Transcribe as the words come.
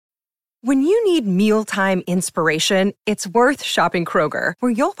When you need mealtime inspiration, it's worth shopping Kroger,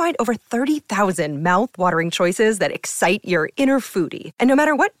 where you'll find over 30,000 mouth-watering choices that excite your inner foodie. And no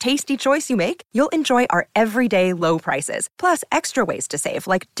matter what tasty choice you make, you'll enjoy our everyday low prices, plus extra ways to save,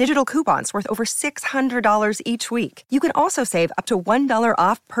 like digital coupons worth over $600 each week. You can also save up to $1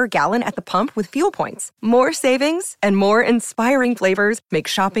 off per gallon at the pump with fuel points. More savings and more inspiring flavors make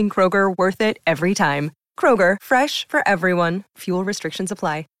shopping Kroger worth it every time. Kroger, fresh for everyone. Fuel restrictions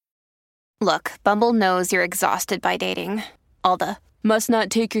apply. Look, Bumble knows you're exhausted by dating. All the, must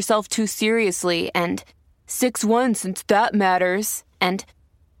not take yourself too seriously, and 6'1" since that matters, and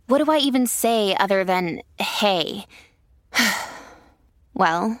what do I even say other than, hey?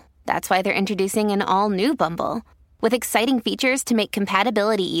 Well, that's why they're introducing an all-new Bumble, with exciting features to make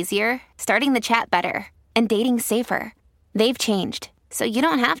compatibility easier, starting the chat better, and dating safer. They've changed, so you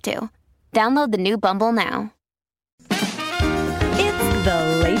don't have to. Download the new Bumble now.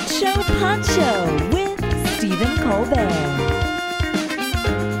 The Late Show Pod Show with Stephen Colbert.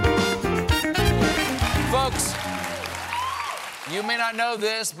 Folks, you may not know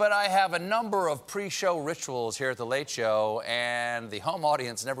this, but I have a number of pre-show rituals here at The Late Show, and the home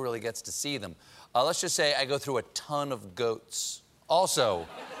audience never really gets to see them. Let's just say I go through a ton of goats. Also,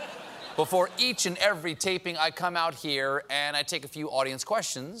 before each and every taping, I come out here and I take a few audience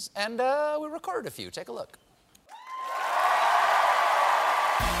questions, and we recorded a few. Take a look.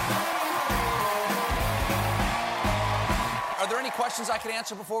 Are there any questions I can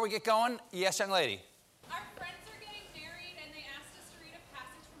answer before we get going? Yes, young lady. Our friends are getting married, and they asked us to read a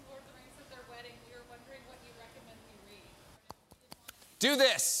passage from Lord of the Rings at their wedding. We were wondering what you recommend we read. Do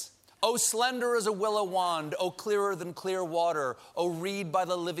this. Oh, slender as a willow wand, oh, clearer than clear water, oh, reed by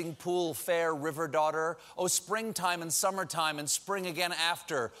the living pool, fair river daughter, oh, springtime and summertime and spring again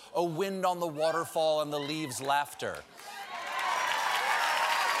after, oh, wind on the waterfall and the leaves' laughter.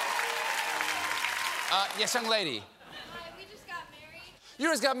 Yes, young lady. You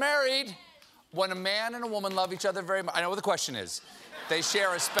just got married. When a man and a woman love each other very much, I know what the question is. They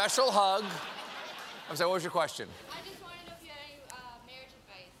share a special hug. I'm sorry, what was your question? I just want to know if you had any marriage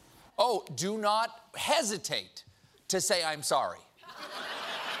advice. Oh, do not hesitate to say I'm sorry.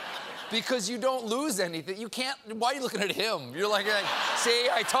 Because you don't lose anything. You can't, why are you looking at him? You're like, see,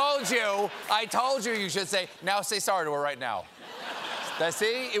 I told you you should say, now say sorry to her right now.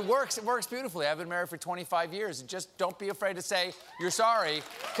 See, it works beautifully. I've been married for 25 years. Just don't be afraid to say you're sorry,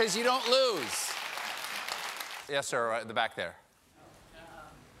 because you don't lose. Yes, sir, right in the back there.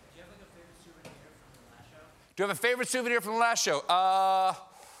 Do you have a favorite souvenir from the last show?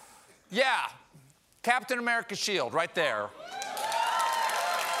 Yeah, Captain America's shield, right there.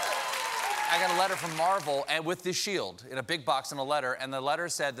 I got a letter from Marvel and with this shield in a big box and a letter, and the letter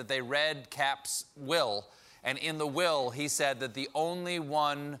said that they read Cap's will. And in the will, he said that the only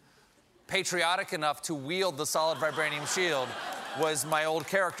one patriotic enough to wield the solid vibranium shield was my old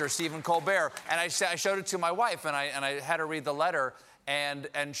character, Stephen Colbert. And I showed it to my wife, and I had her read the letter, and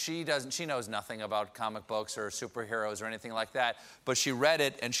she knows nothing about comic books or superheroes or anything like that. But she read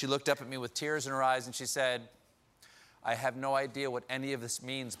it, and she looked up at me with tears in her eyes, and she said, I have no idea what any of this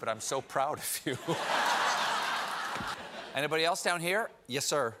means, but I'm so proud of you. Anybody else down here? Yes,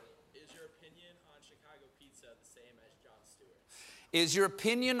 sir. Is your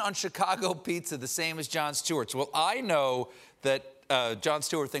opinion on Chicago pizza the same as Jon Stewart's? Well, I know that Jon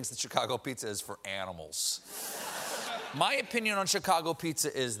Stewart thinks that Chicago pizza is for animals. My opinion on Chicago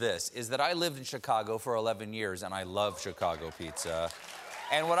pizza is this, is that I lived in Chicago for 11 years, and I love Chicago pizza.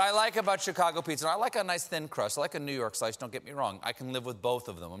 And what I like about Chicago pizza, and I like a nice thin crust, I like a New York slice, don't get me wrong. I can live with both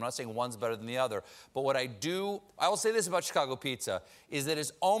of them. I'm not saying one's better than the other. But what I will say this about Chicago pizza, is that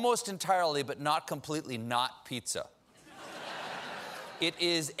it's almost entirely, but not completely, not pizza. It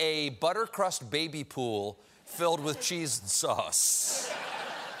is a butter crust baby pool filled with cheese and sauce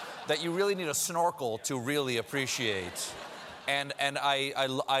that you really need a snorkel to really appreciate. And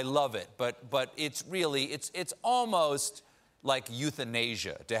I love it, but it's really, it's almost like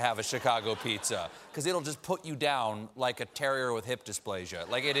euthanasia to have a Chicago pizza, because it'll just put you down like a terrier with hip dysplasia.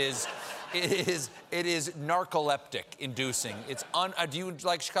 Like it is narcoleptic inducing. Do you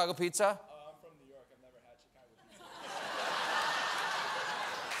like Chicago pizza?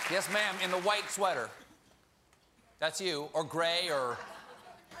 Yes, ma'am, in the white sweater. That's you, or gray, or... I was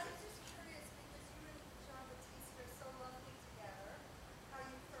just curious, because you and John Batiste are so lovely together, how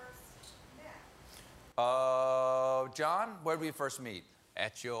you first met. John, where did we first meet?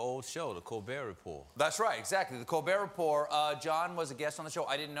 At your old show, the Colbert Report. That's right, exactly, the Colbert Report. John was a guest on the show.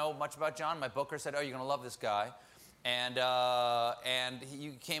 I didn't know much about John. My booker said, oh, you're going to love this guy. And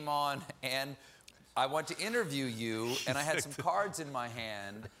you came on, and I went to interview you, and I had some cards in my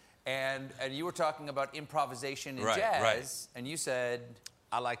hand. And you were talking about improvisation in Right, jazz, right. and you said...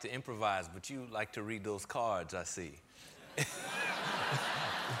 I like to improvise, but you like to read those cards, I see.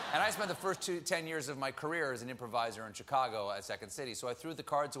 And I spent the first 10 years of my career as an improviser in Chicago at Second City. So I threw the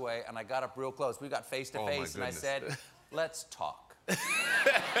cards away, and I got up real close. We got face to face, and I said, let's talk.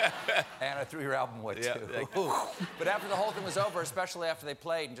 And I threw your album away, too. But after the whole thing was over, especially after they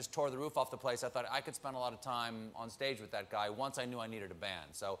played and just tore the roof off the place, I thought I could spend a lot of time on stage with that guy once I knew I needed a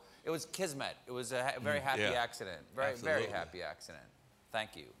band. So it was kismet. It was a very happy accident. Very happy accident.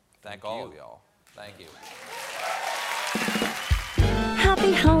 Thank you. Thank all of y'all. Thank you.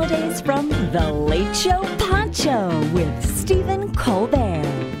 Happy holidays from The Late Show Poncho with Stephen Colbert.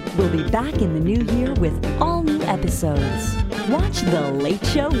 We'll be back in the new year with all new episodes. Watch The Late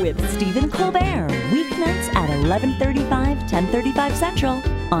Show with Stephen Colbert weeknights at 11:35, 10:35 Central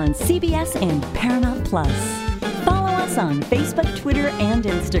on CBS and Paramount+. Follow us on Facebook, Twitter, and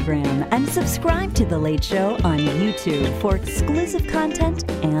Instagram, and subscribe to The Late Show on YouTube for exclusive content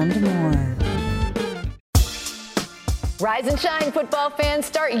and more. Rise and shine, football fans.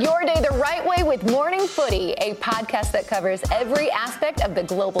 Start your day the right way with Morning Footy, a podcast that covers every aspect of the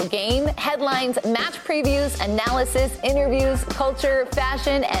global game, headlines, match previews, analysis, interviews, culture,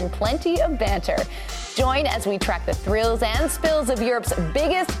 fashion, and plenty of banter. Join as we track the thrills and spills of Europe's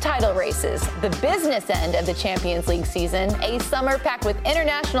biggest title races, the business end of the Champions League season, a summer packed with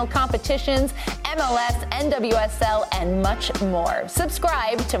international competitions, MLS, NWSL, and much more.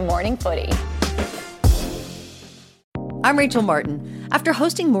 Subscribe to Morning Footy. I'm Rachel Martin. After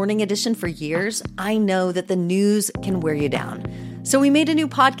hosting Morning Edition for years, I know that the news can wear you down. So we made a new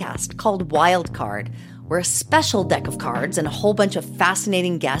podcast called Wild Card, where a special deck of cards and a whole bunch of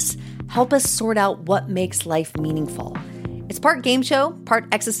fascinating guests help us sort out what makes life meaningful. It's part game show, part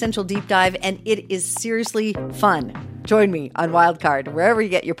existential deep dive, and it is seriously fun. Join me on Wild Card, wherever you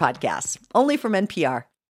get your podcasts, only from NPR.